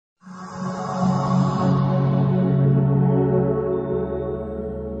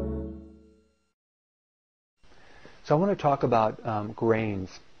So I want to talk about grains.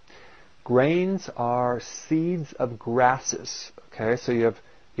 Grains are seeds of grasses. Okay, so you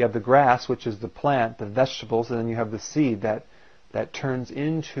have the grass, which is the plant, the vegetables, and then you have the seed that turns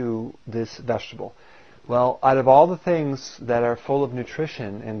into this vegetable. Well, out of all the things that are full of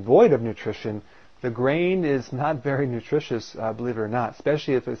nutrition and void of nutrition, the grain is not very nutritious, believe it or not,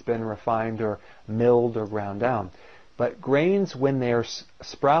 especially if it's been refined or milled or ground down. But grains, when they're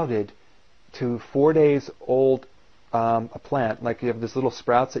sprouted to 4 days old, a plant, like you have these little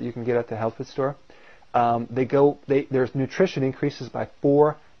sprouts that you can get at the health food store, their nutrition increases by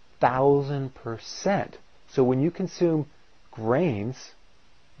 4,000%. So when you consume grains,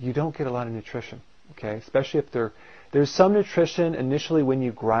 you don't get a lot of nutrition. Okay, especially if there's some nutrition initially when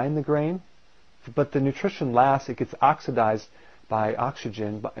you grind the grain, but the nutrition lasts. It gets oxidized by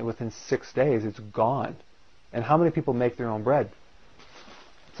oxygen, but within 6 days it's gone. And how many people make their own bread?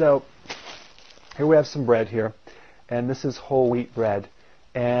 So here we have some bread here, and this is whole wheat bread.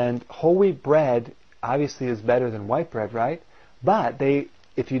 And whole wheat bread obviously is better than white bread, right? But if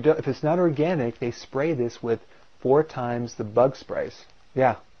it's not organic, they spray this with 4 times the bug sprays.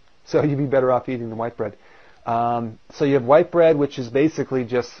 Yeah. So you'd be better off eating the white bread. So you have white bread, which is basically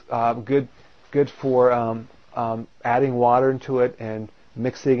just good for adding water into it and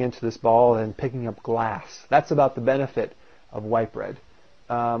mixing into this ball and picking up glass. That's about the benefit of white bread.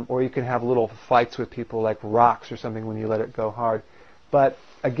 Or you can have little fights with people like rocks or something when you let it go hard. But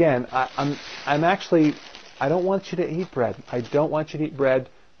again, I don't want you to eat bread. I don't want you to eat bread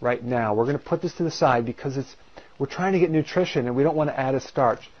right now. We're going to put this to the side because we're trying to get nutrition and we don't want to add a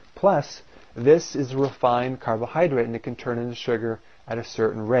starch. Plus, this is a refined carbohydrate and it can turn into sugar at a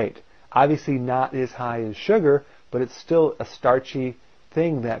certain rate. Obviously not as high as sugar, but it's still a starchy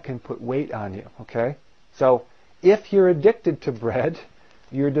thing that can put weight on you, okay? So if you're addicted to bread,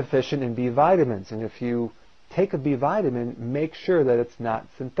 you're deficient in B vitamins. And if you take a B vitamin, make sure that it's not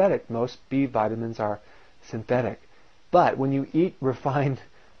synthetic. Most B vitamins are synthetic. But when you eat refined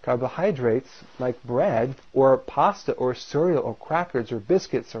carbohydrates like bread or pasta or cereal or crackers or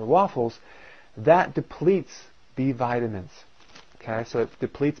biscuits or waffles, that depletes B vitamins. Okay, so it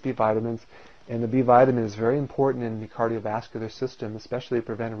depletes B vitamins, and the B vitamin is very important in the cardiovascular system, especially to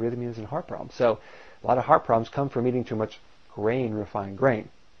prevent arrhythmias and heart problems. So a lot of heart problems come from eating too much refined grain.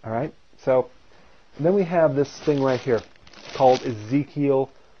 All right, so then we have this thing right here called Ezekiel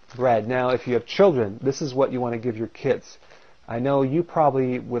Bread. Now, if you have children, this is what you want to give your kids. I know you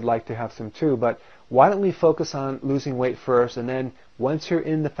probably would like to have some too, but why don't we focus on losing weight first, and then once you're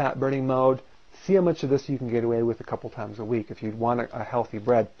in the fat burning mode, see how much of this you can get away with a couple times a week if you want a healthy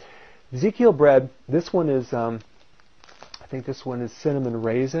bread. Ezekiel bread, this one is, I think this one is cinnamon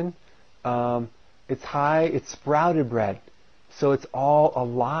raisin. It's sprouted bread, so it's all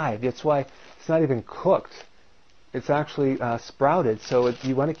alive. That's why it's not even cooked. It's actually sprouted, so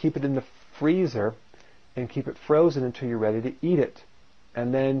you want to keep it in the freezer and keep it frozen until you're ready to eat it.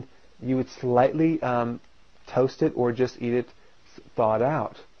 And then you would slightly toast it or just eat it thawed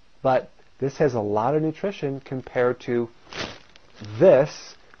out. But this has a lot of nutrition compared to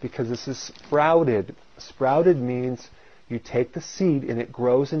this because this is sprouted. Sprouted means you take the seed and it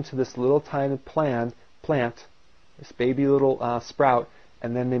grows into this little tiny plant, this baby little sprout,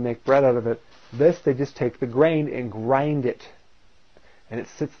 and then they make bread out of it. This, they just take the grain and grind it. And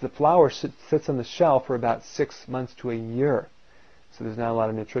the flour sits on the shelf for about 6 months to a year. So there's not a lot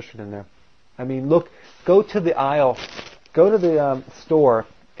of nutrition in there. I mean, look, go to the aisle, go to the store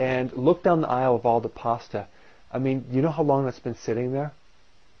and look down the aisle of all the pasta. I mean, you know how long that's been sitting there?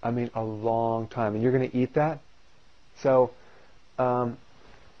 I mean, a long time. And you're going to eat that? So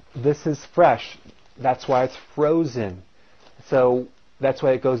this is fresh. That's why it's frozen. So that's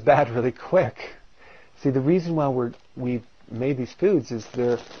why it goes bad really quick. See, the reason why we've made these foods is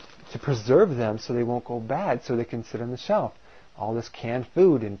to preserve them so they won't go bad, so they can sit on the shelf. All this canned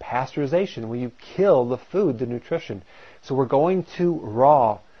food and pasteurization, where you kill the food, the nutrition. So we're going to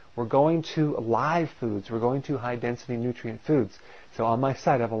raw, we're going to live foods, we're going to high density nutrient foods. So on my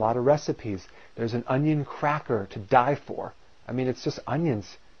site I have a lot of recipes. There's an onion cracker to die for. I mean, it's just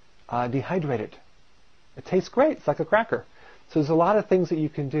onions dehydrated. It tastes great. It's like a cracker. So there's a lot of things that you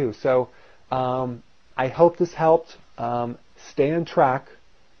can do. So I hope this helped. Stay on track,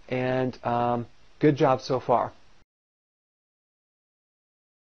 and good job so far.